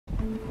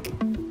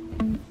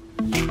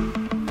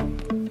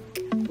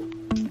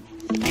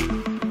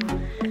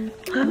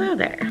hello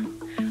there.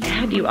 I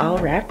had you all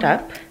wrapped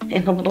up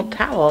in a little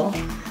towel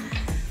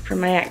for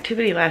my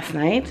activity last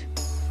night.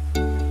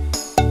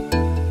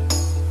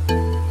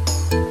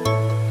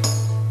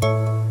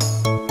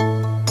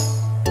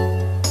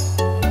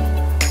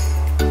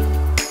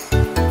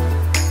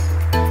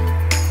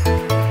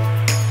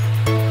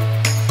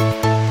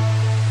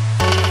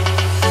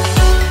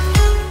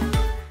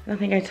 I don't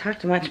think I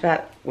talked much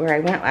about where I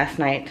went last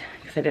night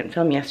because I didn't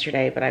film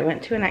yesterday, but I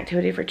went to an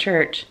activity for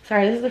church.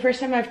 Sorry, this is the first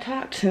time I've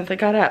talked since I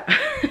got up.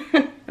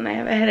 And I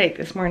have a headache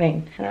this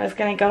morning. And I was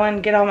gonna go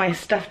and get all my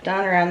stuff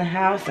done around the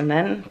house and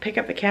then pick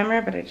up the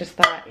camera, but I just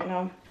thought, you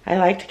know, I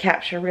like to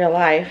capture real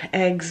life,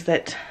 eggs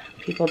that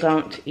people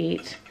don't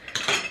eat,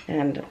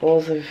 and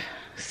bowls of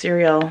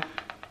cereal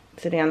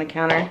sitting on the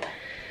counter.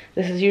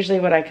 This is usually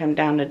what I come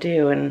down to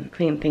do and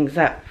clean things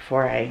up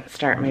before I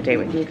start my day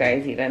with you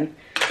guys even,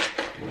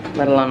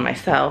 let alone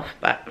myself,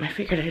 but I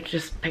figured I'd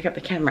just pick up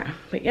the camera.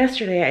 But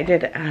yesterday I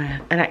did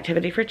an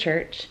activity for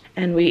church,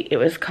 and it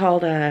was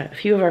called a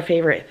few of our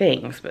favorite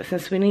things, but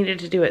since we needed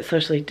to do it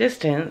socially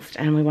distanced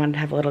and we wanted to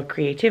have a little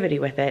creativity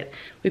with it,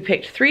 we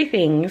picked 3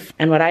 things,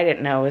 and what I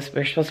didn't know is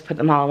we were supposed to put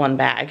them all in one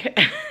bag.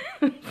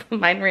 So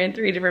mine were in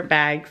 3 different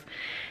bags,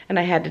 and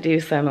I had to do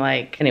some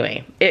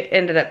anyway, it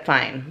ended up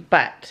fine.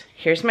 But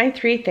here's my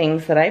 3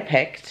 things that I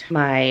picked.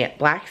 My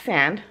black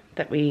sand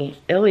that we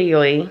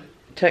illegally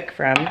took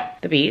from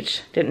the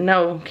beach. Didn't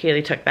know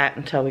Kaylee took that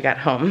until we got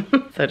home.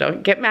 So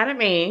don't get mad at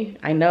me.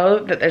 I know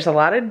that there's a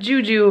lot of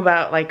juju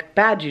about,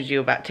 bad juju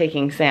about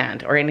taking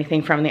sand or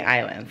anything from the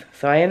islands.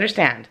 So I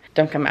understand.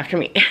 Don't come after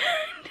me.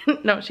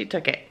 Didn't know she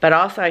took it. But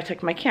also I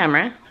took my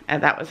camera,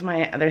 and that was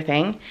my other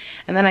thing.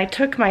 And then I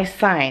took my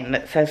sign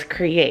that says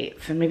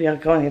creates, and maybe I'll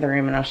go in the other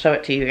room and I'll show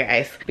it to you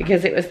guys,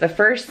 because it was the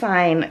first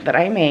sign that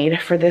I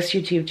made for this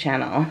YouTube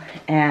channel.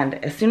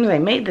 And as soon as I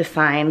made the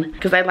sign,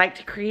 because I like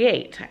to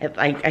create,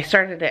 I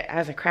started it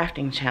as a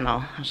crafting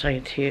channel. I'll show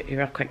you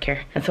real quick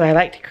here. And so I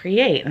like to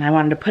create, and I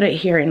wanted to put it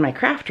here in my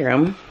craft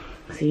room.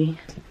 See,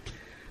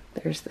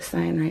 there's the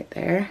sign right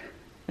there.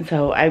 And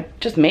so I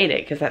just made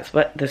it because that's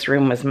what this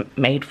room was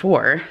made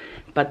for.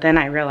 But then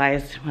I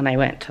realized when I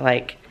went to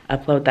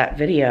upload that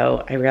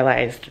video, I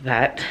realized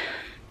that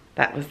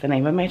that was the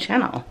name of my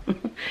channel.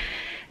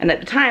 And at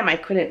the time I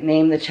couldn't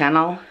name the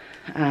channel.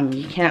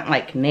 You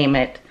can't name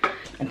it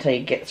until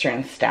you get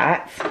certain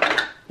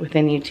stats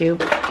within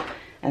YouTube.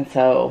 And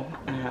so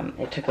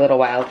it took a little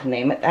while to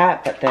name it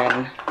that, but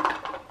then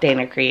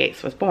Dayna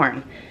Creates was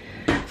born.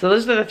 So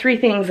those are the 3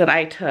 things that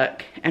I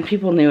took, and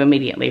people knew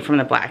immediately from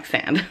the black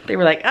sand. They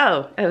were like,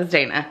 oh, that was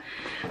Dayna.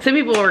 Some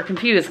people were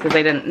confused because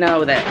they didn't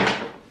know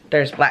that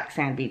there's black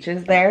sand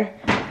beaches there.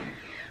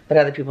 But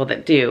other people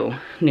that do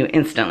knew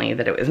instantly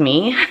that it was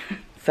me.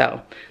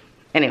 So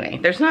anyway,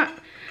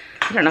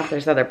 I don't know if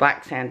there's other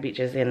black sand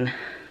beaches in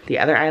the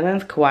other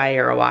islands, Kauai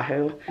or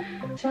Oahu.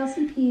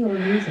 Chelsea P or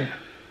music.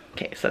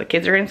 Okay, so the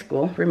kids are in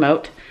school,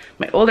 remote.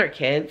 My older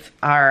kids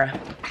are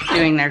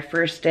doing their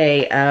first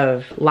day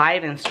of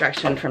live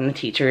instruction from the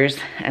teachers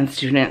and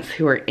students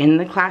who are in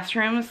the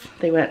classrooms.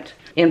 They went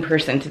in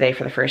person today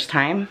for the first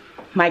time.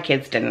 My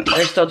kids didn't.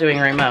 They're still doing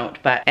remote,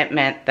 but it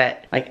meant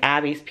that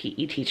Abby's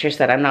PE teacher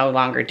said I'm no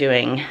longer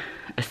doing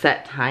a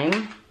set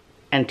time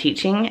and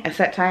teaching a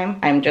set time.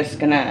 I'm just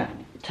gonna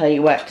tell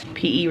you what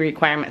PE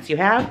requirements you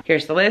have.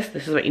 Here's the list.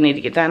 This is what you need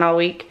to get done all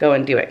week. Go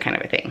and do it, kind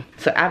of a thing.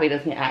 So Abby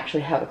doesn't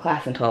actually have a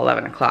class until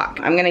 11 o'clock.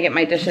 I'm gonna get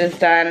my dishes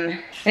done.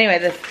 Anyway,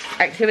 this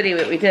activity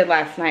that we did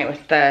last night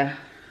with the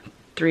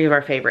 3 of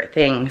our favorite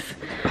things,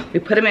 we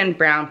put them in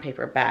brown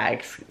paper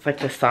bags. It's like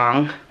this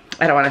song.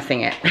 I don't want to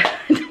sing it. I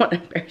don't want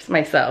to embarrass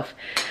myself.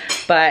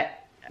 But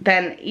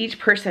then each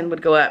person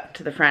would go up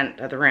to the front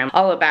of the room.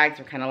 All the bags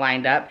were kind of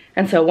lined up.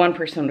 And so one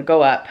person would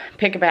go up,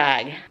 pick a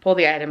bag, pull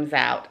the items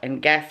out,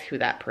 and guess who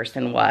that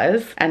person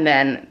was. And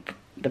then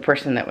the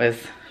person that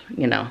was,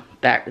 you know,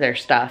 their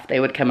stuff, they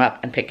would come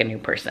up and pick a new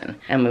person.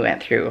 And we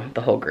went through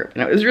the whole group.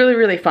 And it was really,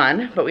 really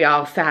fun. But we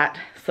all sat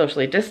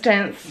socially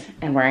distanced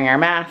and wearing our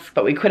masks.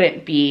 But we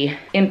couldn't be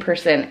in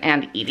person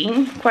and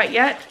eating quite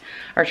yet.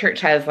 Our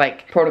church has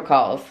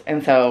protocols,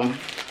 and so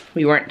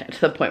we weren't to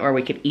the point where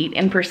we could eat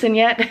in person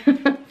yet.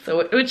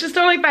 So it was just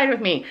totally fine with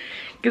me,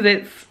 because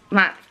it's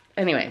not,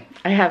 anyway,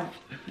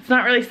 it's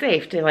not really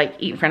safe to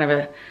eat in front of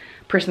a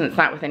person that's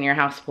not within your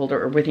household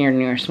or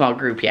within your small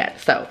group yet.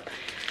 So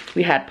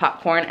we had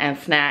popcorn and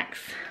snacks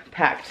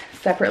packed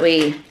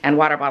separately and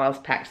water bottles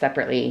packed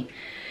separately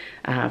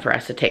for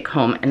us to take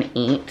home and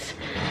eat.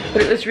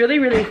 But it was really,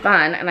 really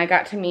fun, and I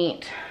got to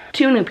meet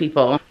 2 new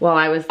people while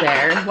I was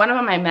there. One of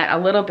them I met a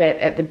little bit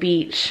at the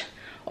beach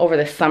over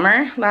the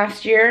summer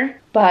last year,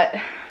 but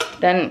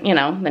then, you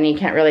know, then you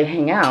can't really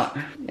hang out.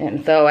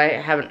 And so I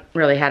haven't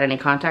really had any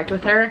contact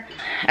with her.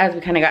 As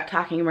we kind of got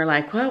talking, we're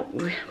like, well,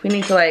 we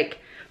need to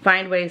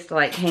find ways to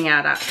hang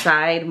out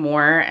outside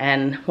more.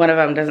 And one of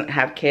them doesn't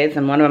have kids,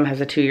 and one of them has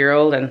a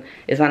 2-year-old and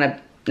is on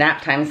a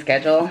nap time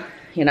schedule,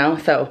 you know?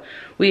 So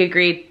we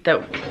agreed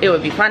that it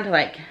would be fun to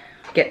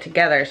get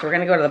together. So we're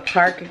gonna go to the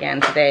park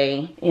again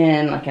today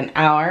in like an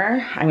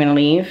hour. I'm gonna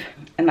leave.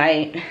 And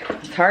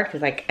it's hard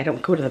because like I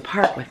don't go to the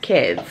park with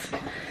kids.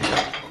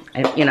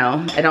 I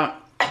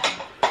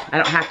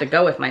don't have to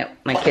go with my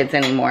kids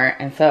anymore.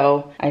 And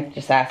so I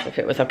just asked if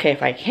it was okay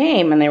if I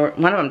came, and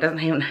one of them doesn't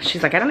even,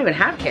 she's like, I don't even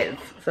have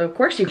kids. So of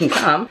course you can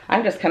come.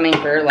 I'm just coming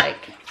for like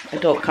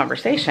adult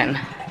conversation.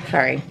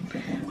 Sorry.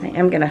 I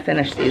am gonna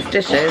finish these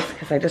dishes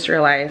because I just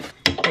realized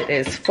it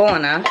is full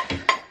enough.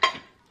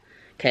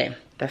 Okay,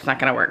 that's not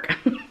gonna work.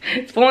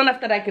 It's full enough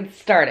that I could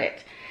start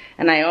it.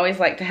 And I always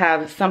like to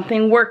have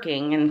something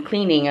working and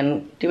cleaning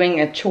and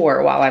doing a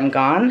chore while I'm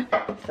gone.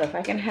 So if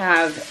I can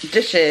have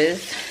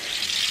dishes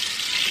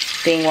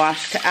being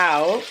washed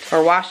out,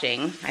 or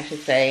washing, I should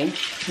say. I'm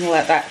gonna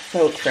let that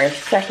soak for a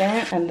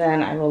second and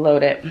then I will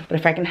load it. But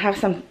if I can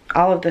have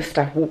all of this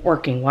stuff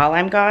working while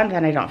I'm gone,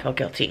 then I don't feel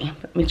guilty.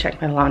 Let me check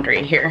my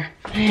laundry here.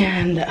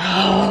 And,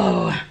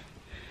 oh.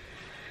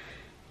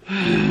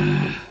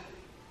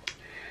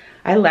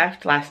 I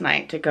left last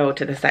night to go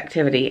to this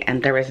activity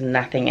and there was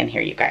nothing in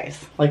here, you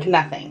guys. Like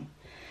nothing.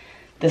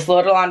 This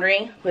load of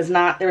laundry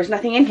there was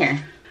nothing in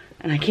here.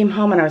 And I came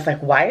home and I was like,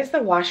 why is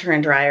the washer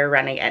and dryer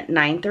running at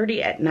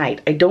 9:30 at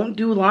night? I don't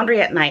do laundry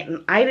at night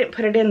and I didn't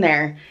put it in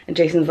there. And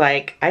Jason's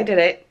like, I did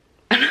it.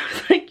 And I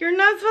was like, you're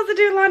not supposed to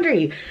do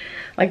laundry.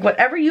 Like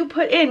whatever you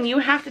put in, you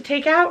have to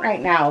take out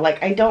right now.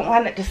 Like I don't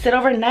want it to sit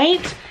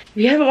overnight. If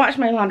you haven't watched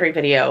my laundry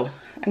video,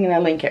 I'm gonna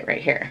link it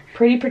right here.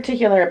 Pretty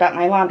particular about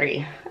my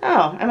laundry.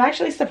 Oh, I'm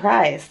actually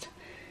surprised.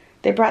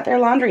 They brought their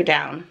laundry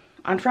down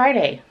on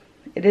Friday.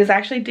 It is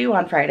actually due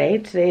on Friday.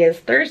 Today is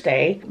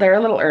Thursday. They're a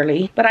little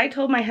early. But I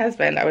told my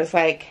husband, I was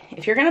like,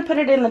 if you're gonna put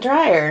it in the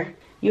dryer,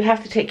 you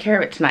have to take care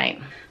of it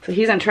tonight. So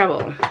he's in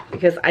trouble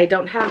because I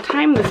don't have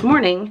time this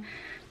morning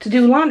to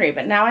do laundry.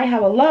 But now I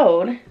have a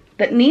load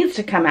that needs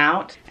to come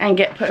out and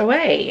get put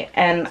away.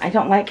 And I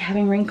don't like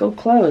having wrinkled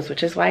clothes,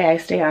 which is why I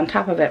stay on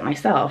top of it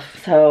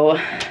myself. So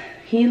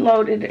he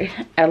loaded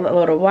a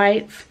load of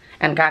whites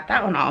and got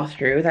that one all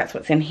through. That's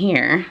what's in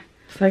here.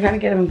 So I gotta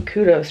give him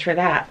kudos for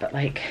that. But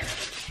like,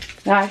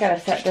 now I gotta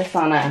set this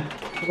on a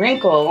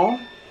wrinkle.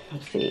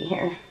 Let's see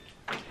here.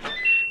 I'm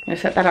gonna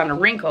set that on a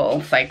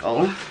wrinkle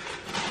cycle.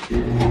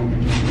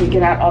 To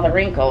get out all the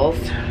wrinkles.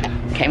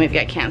 Okay, maybe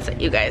I can set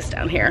you guys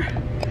down here.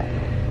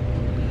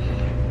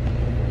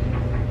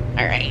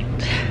 All right,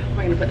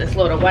 we're gonna put this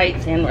load of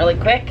whites in really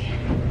quick.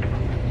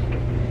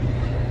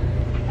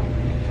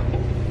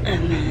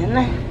 And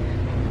then,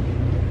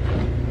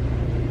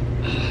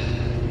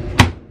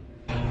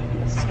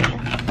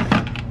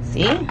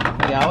 see,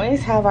 we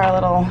always have our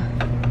little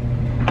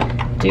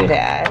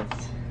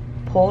doodads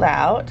pulled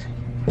out.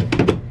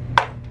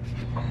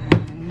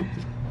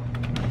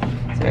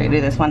 So we're gonna do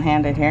this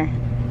one-handed here.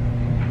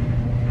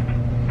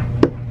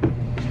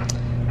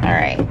 All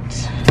right.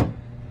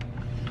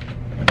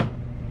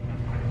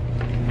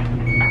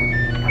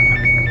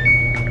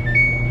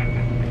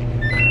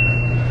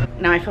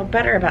 Now I feel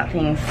better about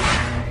things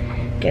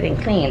getting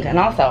cleaned. And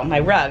also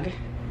my rug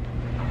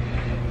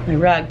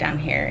down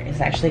here is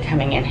actually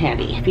coming in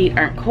handy. Feet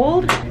aren't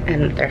cold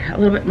and they're a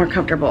little bit more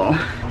comfortable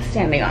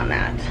standing on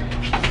that.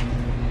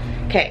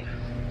 Okay,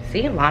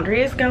 see,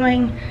 laundry is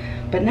going,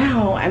 but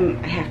now I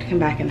have to come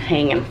back and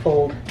hang and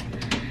fold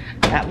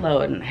that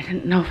load, and I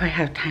didn't know if I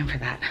have time for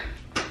that.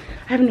 I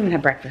haven't even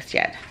had breakfast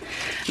yet.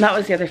 And that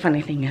was the other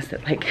funny thing, is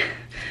that like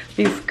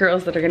these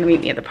girls that are gonna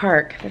meet me at the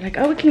park, they're like,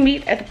 oh, we can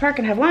meet at the park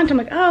and have lunch. I'm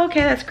like, oh,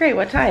 okay, that's great,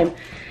 what time?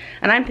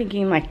 And I'm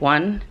thinking like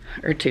 1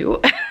 or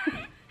 2.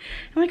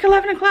 I'm like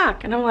 11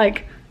 o'clock, and I'm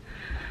like,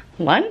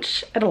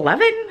 lunch at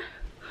 11?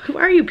 Who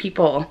are you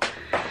people?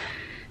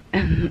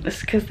 And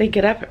it's because they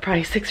get up at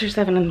probably 6 or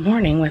 7 in the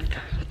morning with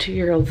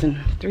 2-year-olds and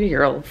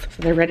 3-year-olds.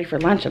 So they're ready for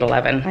lunch at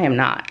 11. I am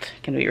not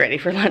gonna be ready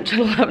for lunch at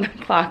 11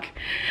 o'clock.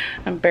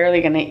 I'm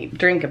barely gonna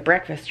drink a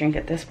breakfast drink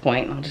at this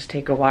point. I'll just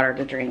take a water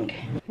to drink.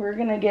 We're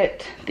gonna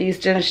get these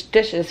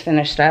dishes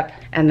finished up,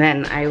 and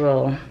then I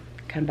will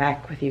come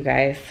back with you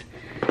guys.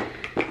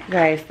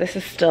 Guys, this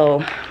is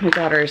still my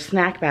daughter's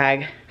snack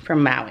bag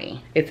from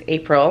Maui. It's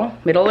April,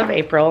 middle of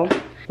April.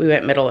 We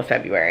went middle of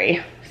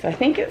February. So I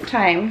think it's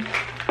time.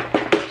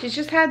 She's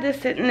just had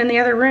this sitting in the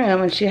other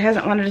room and she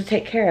hasn't wanted to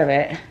take care of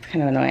it. It's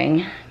kind of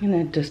annoying. I'm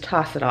gonna just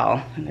toss it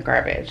all in the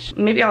garbage.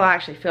 Maybe I'll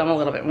actually film a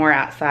little bit more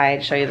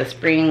outside, show you the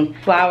spring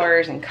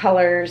flowers and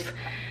colors,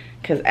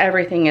 because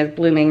everything is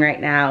blooming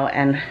right now.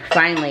 And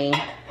finally,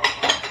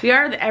 we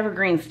are the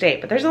evergreen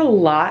state, but there's a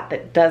lot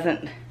that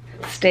doesn't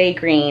stay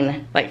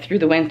green like through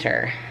the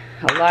winter.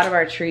 A lot of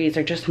our trees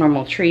are just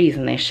normal trees,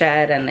 and they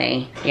shed, and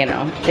they, you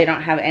know, they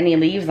don't have any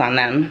leaves on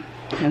them.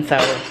 And so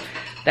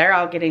they're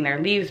all getting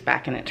their leaves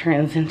back, and it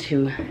turns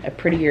into a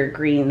prettier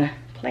green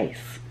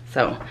place.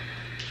 So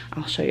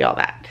I'll show you all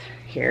that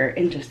here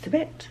in just a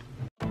bit.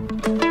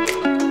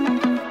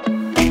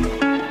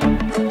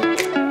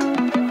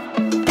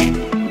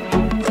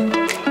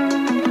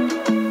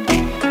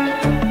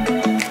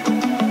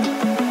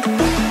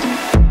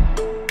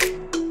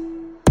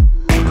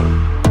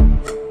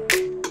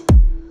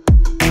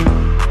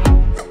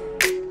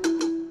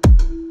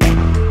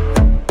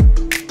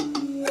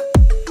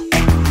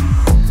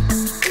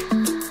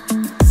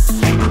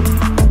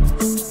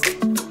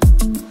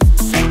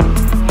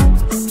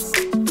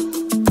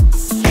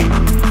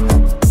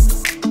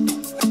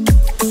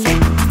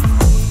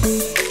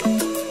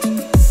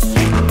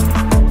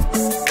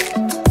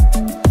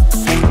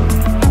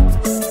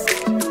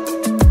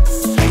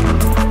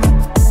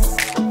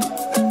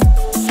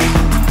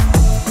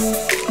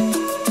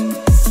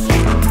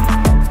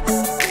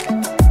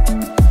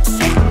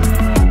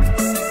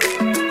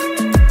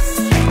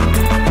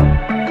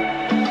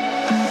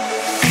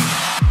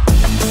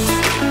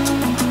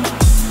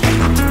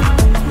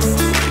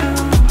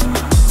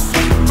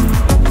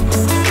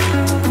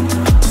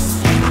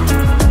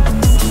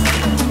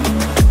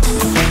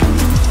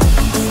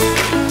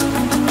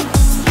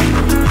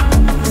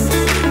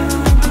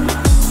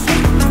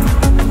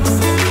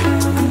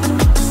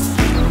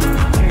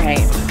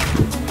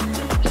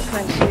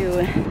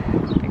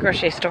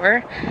 grocery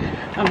store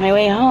on my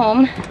way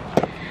home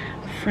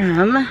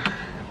from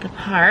the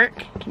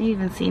park. Can you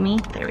even see me?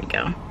 There we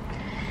go.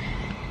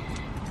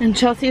 And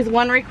Chelsea's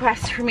one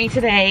request for me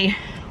today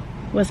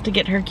was to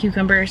get her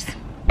cucumbers.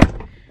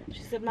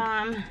 She said,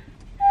 Mom,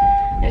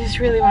 I just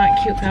really want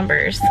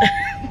cucumbers. It's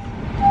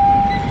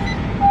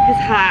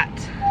hot.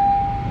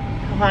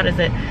 How hot is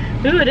it?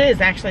 Ooh, it is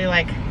actually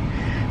like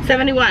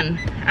 71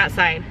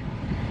 outside.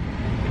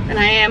 And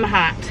I am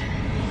hot.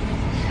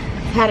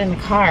 It's hot in the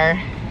car.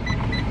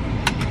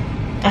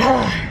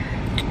 Ugh.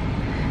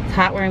 It's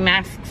hot wearing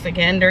masks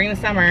again during the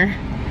summer.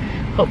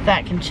 Hope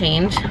that can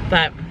change,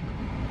 but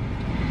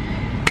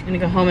I'm gonna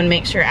go home and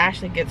make sure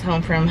Ashley gets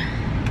home from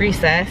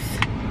recess.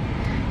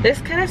 This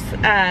kind of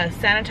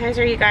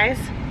sanitizer, you guys,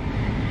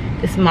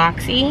 this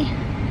Moxie,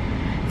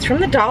 it's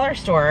from the dollar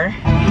store.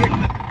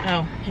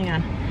 Oh, hang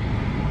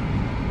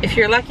on. If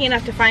you're lucky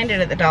enough to find it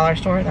at the dollar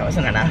store, that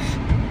wasn't enough.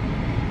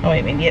 Oh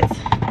wait, maybe it's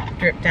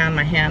dripped down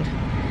my hand.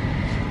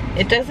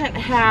 It doesn't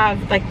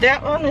have, like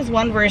that one is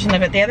one version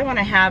of it. The other one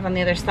I have on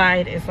the other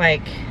side is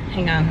like,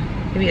 hang on,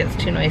 maybe it's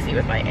too noisy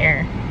with my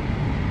air.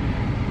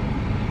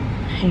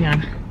 Hang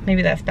on,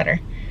 maybe that's better.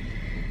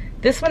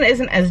 This one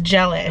isn't as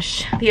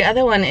gelish. The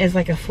other one is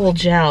like a full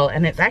gel,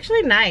 and it's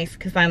actually nice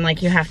because I'm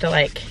like, you have to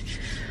like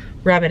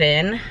rub it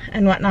in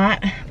and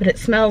whatnot, but it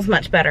smells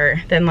much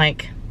better than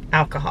like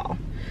alcohol.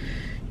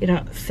 You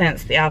don't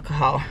sense the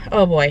alcohol.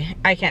 Oh boy,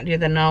 I can't do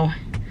the no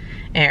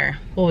air.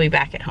 We'll be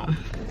back at home.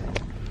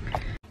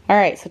 All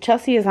right, so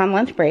Chelsea is on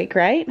lunch break,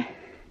 right?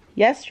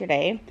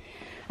 Yesterday,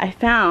 I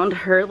found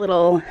her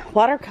little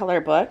watercolor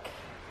book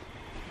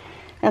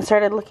and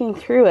started looking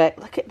through it.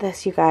 Look at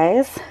this, you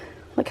guys.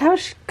 Look how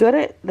good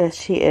at this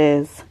she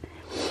is.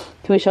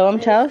 Can we show them,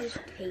 Chelsea?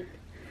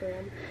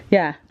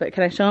 Yeah, but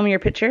can I show them your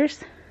pictures?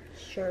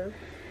 Sure.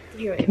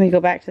 Can we go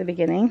back to the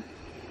beginning?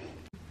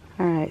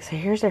 All right, so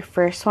here's her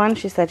first one.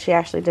 She said she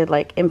actually did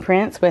like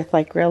imprints with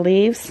like real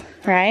leaves,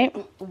 right?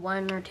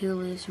 1 or 2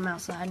 leaves from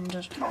outside and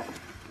just...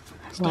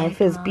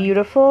 Life is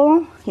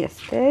beautiful. Yes,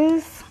 it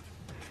is.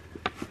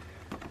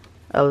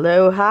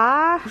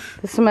 Aloha.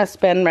 This must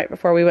have been right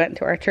before we went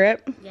to our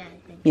trip. Yeah,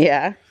 I think.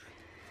 Yeah.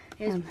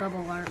 There's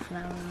bubble art for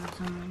that one or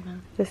something like that.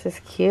 This is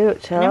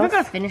cute, Chelsea. I never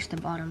got to finish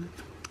the bottom.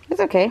 It's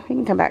okay. We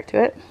can come back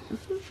to it.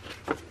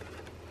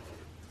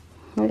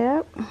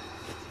 Yep.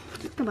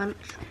 Just a bunch.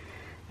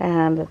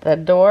 And the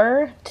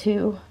door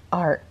to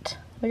art.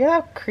 Look at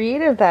how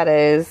creative that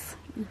is.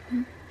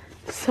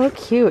 So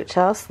cute,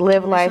 Chelsea.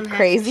 Live life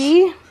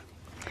crazy.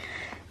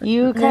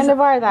 You kind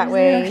of are that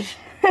way.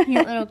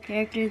 Cute little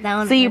characters. That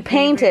one's so you my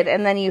painted favorite.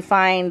 and then you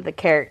find the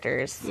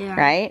characters, Yeah.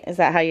 right? Is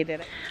that how you did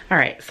it? All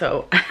right,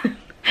 so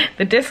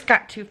the disc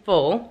got too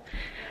full,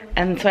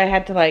 and so I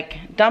had to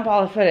like dump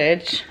all the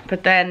footage,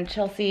 but then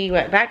Chelsea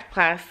went back to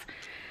class,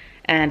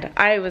 and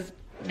I was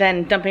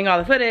then dumping all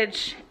the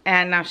footage,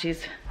 and now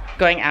she's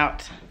going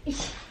out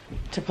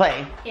to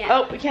play. Yeah.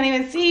 Oh, we can't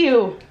even see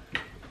you.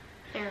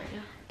 There we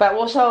go. But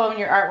we'll show them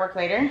your artwork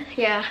later,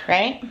 Yeah.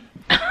 right?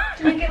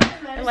 Can I get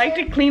my I like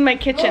to clean my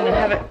kitchen and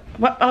have it.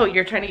 What? Oh,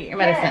 you're trying to get your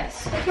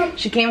medicine. Yes.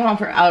 She came home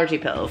for allergy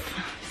pills,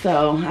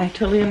 so I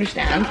totally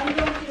understand. I'm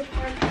going to the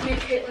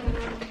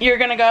park. You're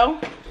gonna go?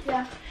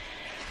 Yeah.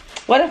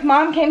 What if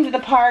Mom came to the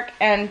park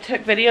and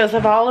took videos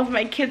of all of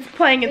my kids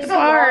playing at There's the a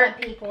lot park?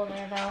 of people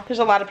there though. There's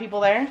a lot of people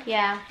there.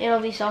 Yeah, it'll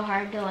be so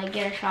hard to like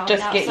get a shot Just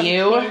without get some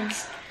you?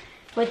 kids,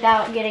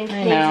 without getting kids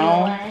in the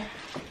know. way.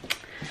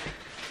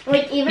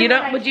 Like even You when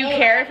don't? I Would you came,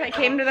 care if I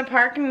came to the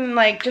park and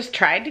like just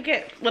tried to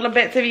get little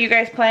bits of you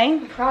guys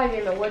playing? Probably be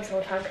in the woods the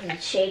whole time because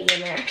it's shady in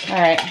there. All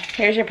right,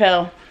 here's your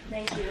pill.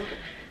 Thank you.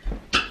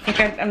 It's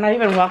like I'm not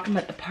even welcome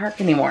at the park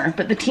anymore.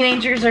 But the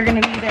teenagers are gonna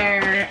be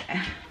there.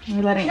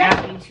 We're letting Can I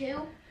Abby take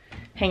 2?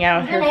 hang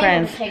out with her I've been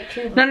able friends. to take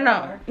 2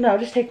 No,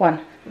 just take 1.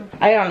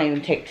 I don't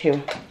even take 2.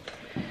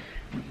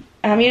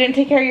 You didn't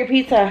take care of your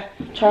pizza,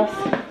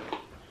 Chelsea.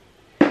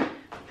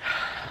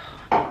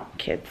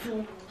 Kids.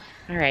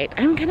 All right,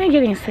 I'm kind of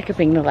getting sick of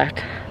being the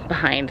left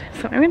behind.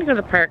 So I'm gonna go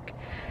to the park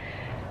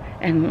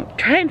and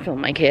try and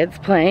film my kids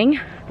playing,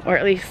 or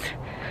at least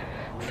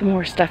some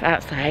more stuff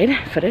outside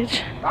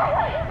footage.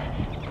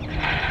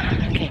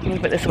 Okay, I'm gonna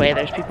put this away.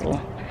 There's people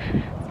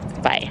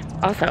by.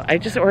 Also, I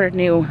just ordered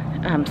new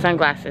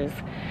sunglasses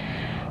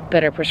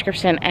that are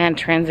prescription and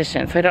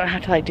transition, so I don't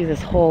have to like do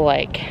this whole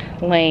like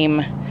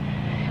lame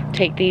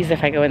take these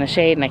if I go in the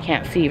shade and I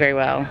can't see very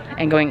well,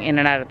 and going in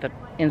and out of the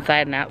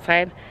inside and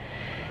outside.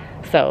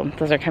 So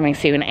those are coming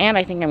soon, and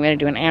I think I'm going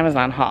to do an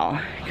Amazon haul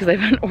because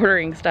I've been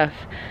ordering stuff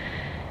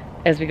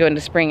as we go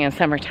into spring and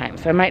summertime,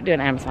 so I might do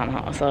an Amazon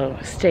haul, so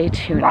stay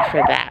tuned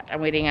for that.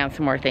 I'm waiting on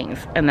some more things,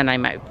 and then I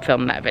might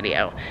film that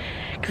video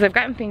because I've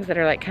gotten things that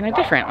are like kind of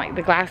different, like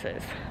the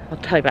glasses. I'll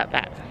tell you about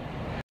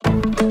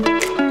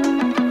that.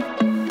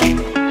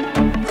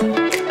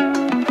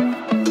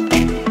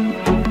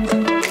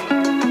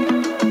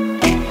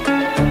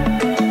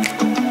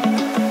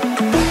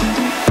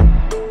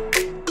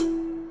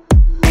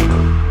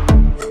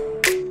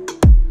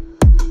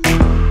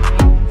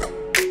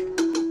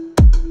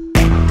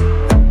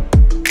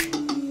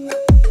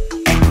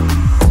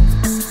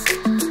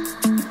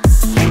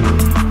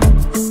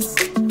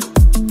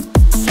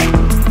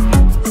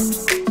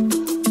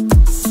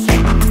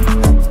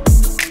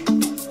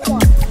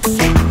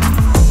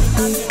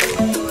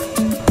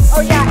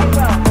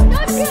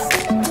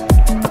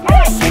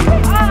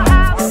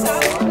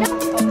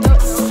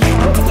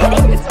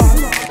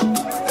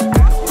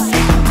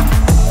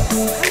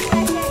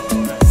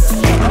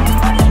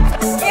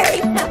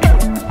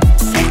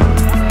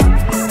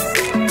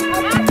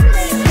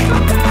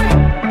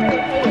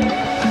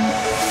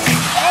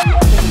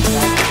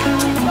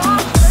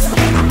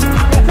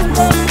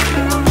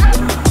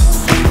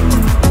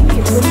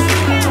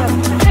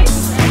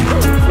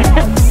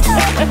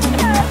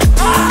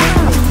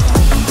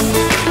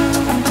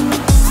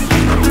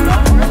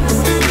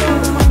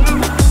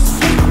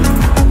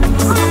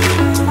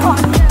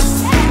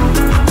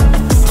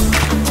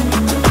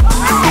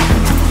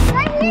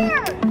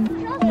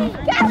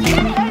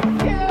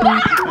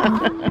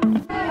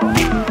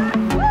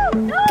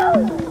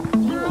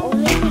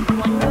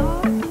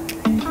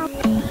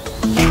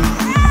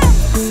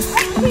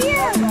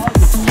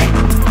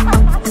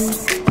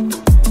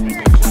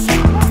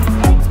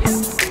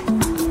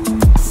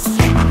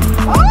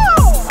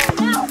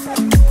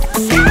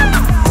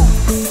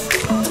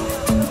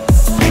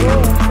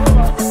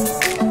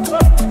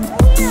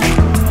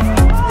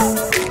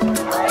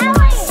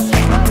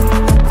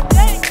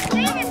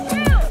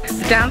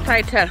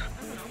 Downside to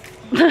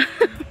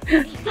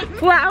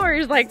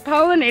flowers like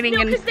pollinating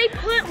and they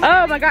put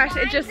oh my gosh,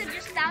 it just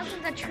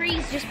thousands of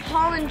trees, just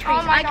pollen trees.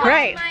 Oh my God.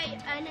 right. My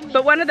enemy.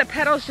 But one of the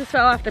petals just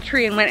fell off the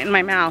tree and went in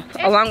my mouth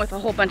along with a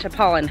whole bunch of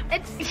pollen.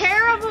 It's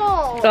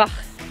terrible. Ugh.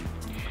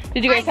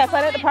 Did you guys have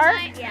fun at the park?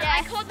 Yeah,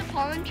 I called the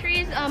pollen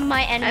trees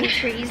my enemy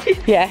trees.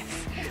 Yes.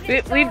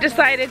 We've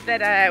decided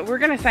that we're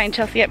gonna sign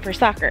Chelsea up for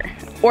soccer.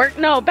 Or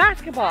no,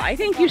 basketball. I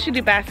think you should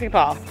do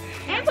basketball.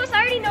 And plus, I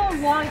already know a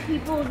lot of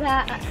people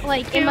that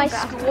like in my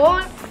school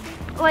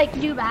like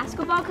do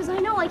basketball because I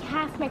know like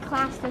half my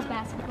class does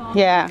basketball.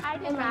 Yeah. I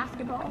do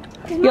basketball.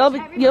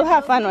 You'll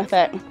have fun with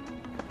it.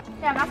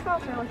 Yeah,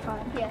 basketball's really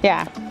fun.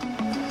 Yeah.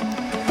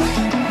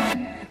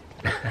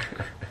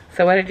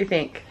 So what did you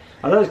think?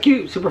 I thought it was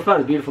cute, super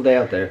fun. It's a beautiful day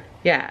out there.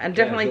 Yeah, I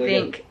definitely really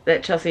think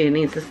that Chelsea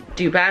needs to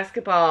do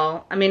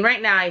basketball. I mean,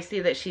 right now I see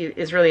that she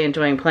is really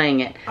enjoying playing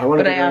it. I want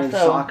to but get her in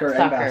soccer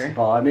and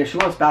basketball. I mean, if she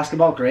wants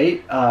basketball,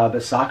 great. But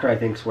soccer, I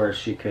think, is where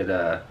she could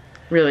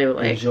really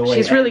like. enjoy.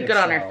 She's really and good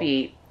on her excel.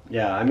 feet.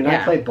 Yeah, I mean,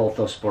 I played both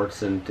those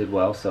sports and did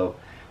well. So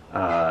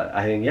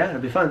I think, yeah,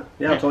 it'd be fun.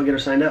 Yeah, I'll totally get her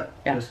signed up.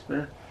 Yeah. Just,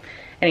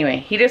 Anyway,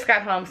 he just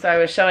got home, so I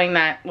was showing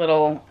that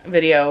little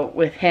video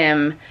with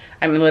him.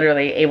 I'm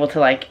literally able to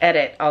like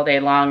edit all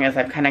day long as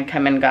I've kind of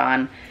come and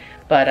gone.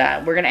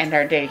 But we're gonna end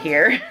our day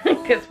here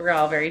because we're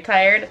all very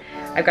tired.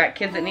 I've got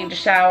kids that need to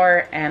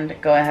shower and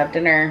go have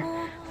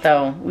dinner.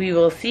 So we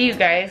will see you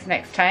guys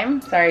next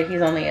time. Sorry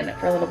he's only in it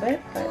for a little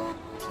bit, but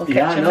we'll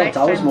catch him next it's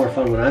always time. more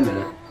fun when I'm in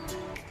it.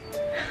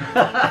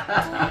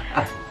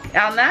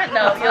 On that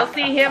note, you'll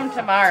see him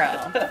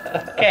tomorrow.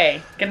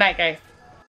 Okay, good night guys.